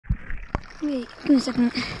Wait, give me a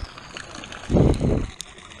second.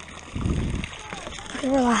 Okay,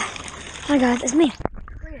 we're live. Hi guys, it's me.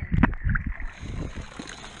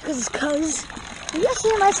 Cause you guys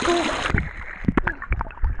see my school?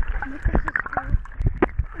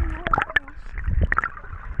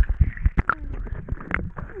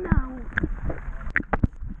 No.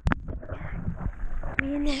 Me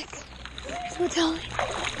and Nick. So telling.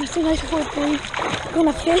 We're still nice for 4th grade. We're on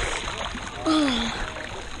the 5th.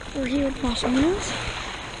 We're here at National News.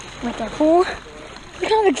 We're at our pool. It's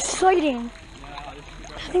kind of exciting.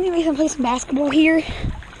 I think they made them play some basketball here.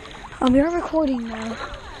 We are recording now.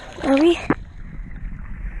 Are we? Nice.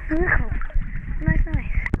 We're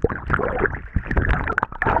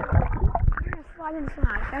gonna slide and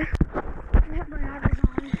slide, okay? I have my goggles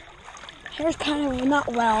on. Hair's kind of not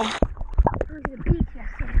well. I went to the beach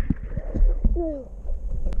yesterday. Ooh.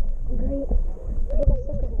 Great. I think I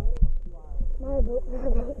took my boat.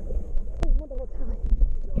 The whole time.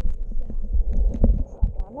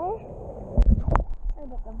 Down there. Sorry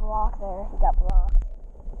about the block there. He got blocked.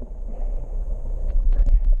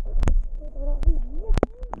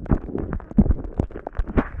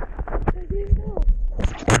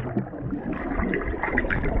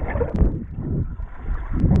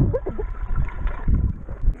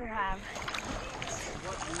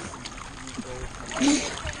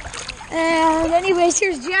 And anyways,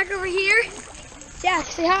 here's Jack over here. Jack,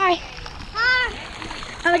 say hi. Hi.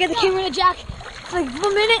 I'm gonna get the camera to Jack for like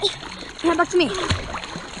 1 minute. Hand back to me.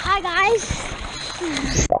 Hi guys.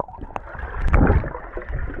 So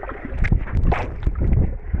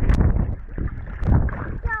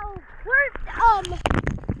we're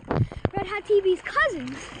Red Hot TV's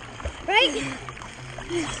cousins, right?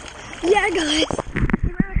 Yeah, guys.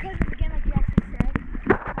 We're our cousins again, like Jackson said.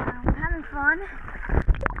 We're having fun.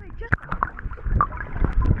 Just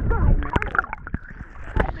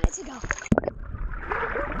 5 minutes ago.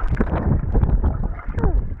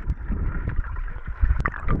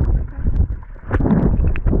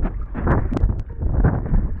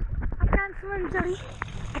 I can't swim, Joey.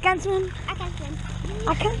 I can't swim. I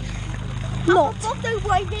can't. No.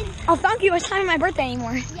 Oh, thank you. It's not my birthday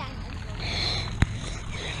anymore. Yeah.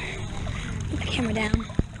 Put the camera down.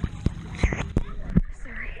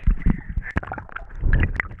 Sorry. I'm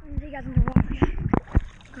gonna take you guys on the walk.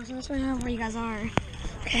 So let's find out where you guys are.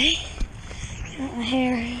 Okay. Got my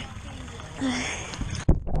hair.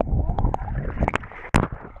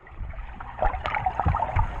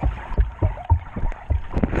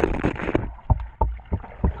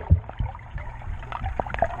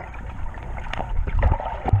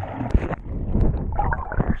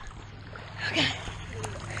 Okay.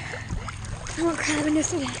 I went crabbing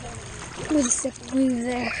yesterday. It was a sick move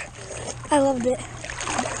there. I loved it.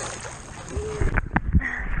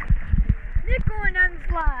 Nick going down the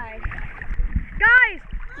slide.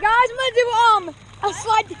 Guys, I'm gonna do a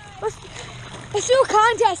slide. Let's do a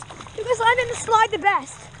contest. You guys slide in the slide the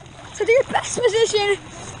best. So do your best position.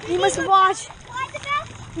 You must watch. Slide the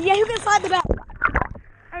best? Yeah, who can slide the best?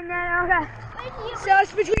 And then okay. So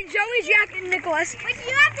it's between Joey, Jack, and Nicholas. Wait, do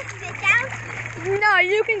you have to sit down? No,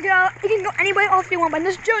 you can go anywhere else you want, but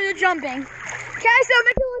this Joey's jumping. Okay, so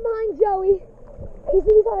make the one behind Joey. He's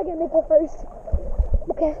gotta get Nicholas first.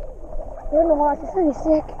 Okay. We're gonna watch. It's gonna be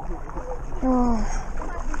sick. Oh.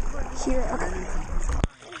 Here. Okay.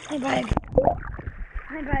 Hey, babe.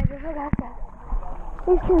 Hey, babe. Look at that.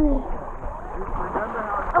 He's coming.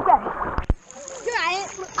 Okay. You're at it.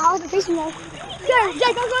 I'll have the facing though. Here,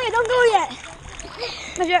 Jack, don't go yet. Don't go yet.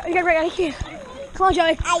 No, Jack, you got right here. Come on,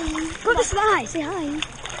 Joey. Go to the slide. Say hi.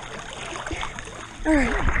 All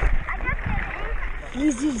right.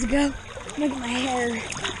 These dudes to go. Look at my hair.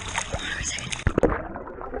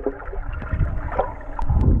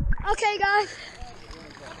 Okay, guys.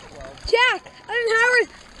 Jack, Howard,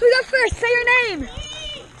 who's up first? Say your name.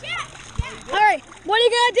 Jack. All right. What are you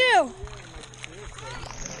gonna do?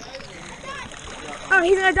 Oh,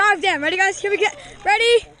 he's gonna dive down. Ready, guys? Here we go.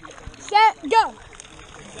 Ready, set, go.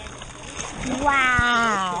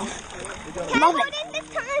 Wow. Can I go in this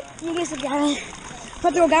time? You guys are going.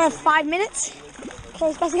 Put the Gavin 5 minutes.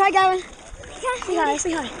 Okay, say hi, Gavin. Say hi.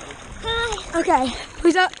 Say hi. Hi. Okay.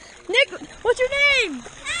 Who's up? Nick. What's your name?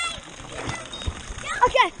 Hi.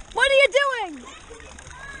 Okay. What are you doing?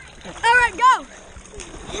 All right, go.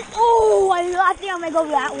 Oh, I think I'm gonna go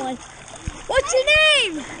for that one. What's your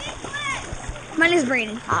name? My name is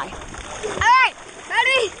Brayden. Hi. All right.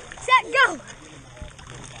 Ready, set, go.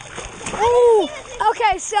 Oh.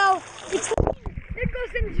 Okay, so between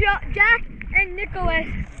Nicholas and Jack and Nicholas,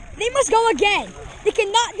 they must go again. They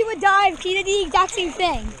cannot do a dive. He did the exact same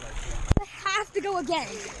thing. They have to go again.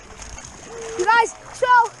 You guys,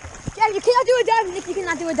 so Jack, you cannot do a dive. Nick, you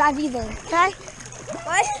cannot do a dive either. Okay?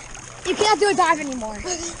 What? You cannot do a dive anymore. Jack,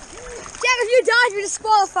 if you dive, you're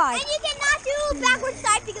disqualified. And you cannot do a backward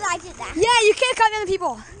side because I did that. Yeah, you can't cut other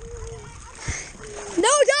people. No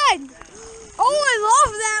dive. Oh, I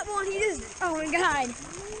love that one. He just, oh my God.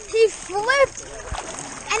 He flipped.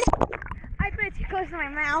 And I put it too close to my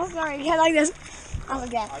mouth. Sorry, yeah, like this. Oh,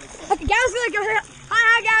 again. Okay, Gavin's gonna go say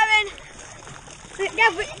hi, Gavin.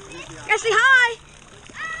 Gavin, gotta say hi.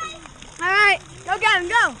 All right, go Gavin,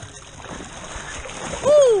 go.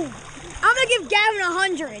 Ooh, I'm gonna give Gavin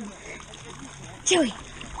 100. Joey.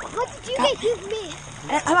 What did you give me?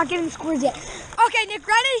 I'm not giving scores yet. Okay, Nick,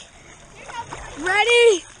 ready?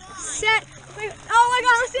 Ready, set. Wait, oh my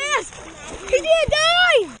God, what's this? He did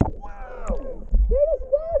dive. He just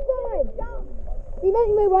dive.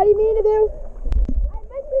 Wait, what do you mean to do? I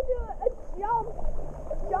meant to do a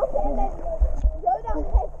jump and then go down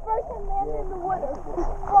head first and land in the water.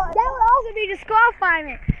 That would also be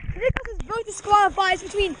disqualifying. So this is both disqualified. It's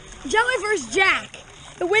between Joey versus Jack.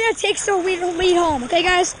 The winner takes the lead home. Okay,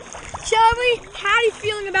 guys? Shelby, how are you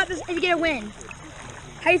feeling about this if you get a win?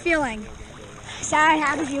 How are you feeling? Sad,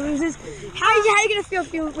 happy if you lose this. How are you gonna feel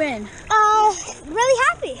if you win? Really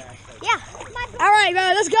happy. Yeah. All right,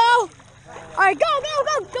 let's go. All right, go on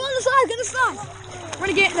the side, go on the side. We're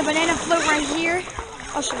gonna get in the banana float right here.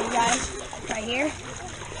 I'll show you guys right here.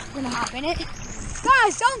 We're gonna hop in it.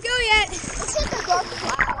 Guys, don't go yet. Let's hit the boat.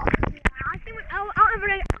 I think I'll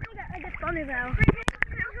get funny though.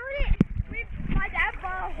 My dad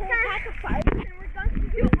bought a whole pack of fireworks and we're going to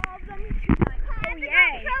do all of them tonight.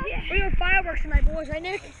 Oh yeah. We're doing fireworks tonight, boys, right,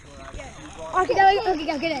 Nick? Yeah. Okay,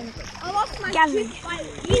 get in. I lost my tooth by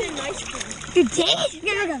eating ice cream. You did?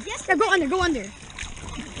 Yeah, yes, go under. Oh God.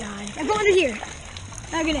 Yeah, go under here.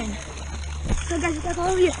 Now get in. So guys, you gotta go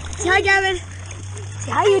over here. Say hi, Gavin.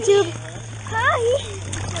 Say hi, YouTube. Hi.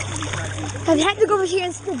 I have to go over here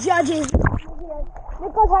and see the judges.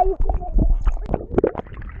 Nicholas, how you feeling?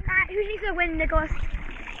 Who needs to win, Nicholas?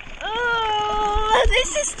 Oh,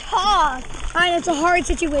 this is tough. Alright, it's a hard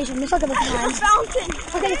situation. Let's talk about the time. Fountain.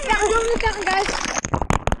 Okay, let's go to the fountain, guys.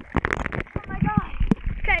 Oh my God.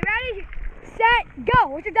 Okay, ready, set, go.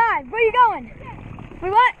 What's your dive? Where are you going?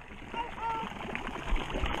 Wait, what?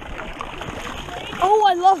 Oh,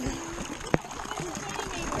 I love it.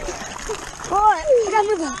 Oh, I gotta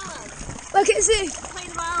move on. Look, see.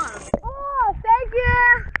 Oh, thank you.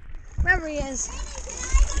 Wherever he is.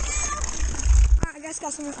 I guess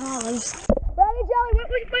got some olives. Ready, Joey? What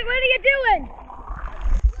are you doing?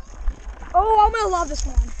 Oh, I'm gonna love this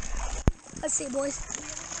one. Let's see, boys.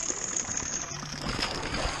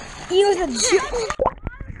 He was a that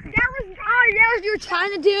was what you were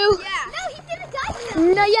trying to do? Yeah. No, he didn't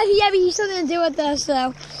die. No, yeah, but he still didn't do it though,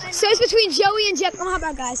 so. So it's between Joey and Jeff. Come on,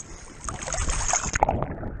 hop out, guys.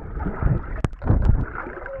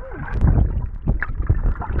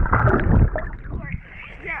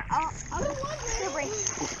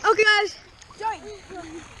 Okay, guys. Joey,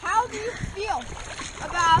 how do you feel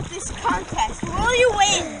about this contest? Will you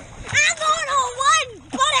win? I'm going on one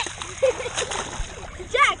bullet.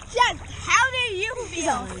 Jack, how do you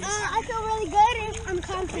feel? I feel really good and I'm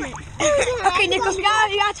confident. Okay, Nicholas, you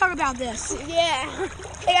gotta talk about this. Yeah.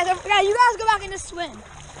 Hey guys, you guys go back in the swim.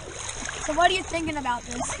 So what are you thinking about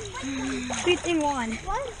this? What do you think won?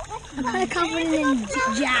 I'm kind of confident in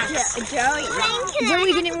Jack.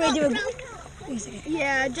 Joey didn't really do it. Wait a second.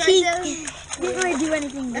 Yeah, Jack He didn't really do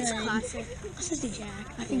anything good. That's classic. Let's just do Jack.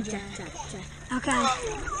 I think Jack. Okay.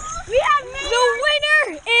 We have The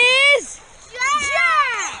winner is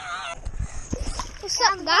Jack! What's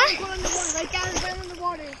up, guys? Go in the water. Right down in the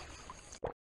water.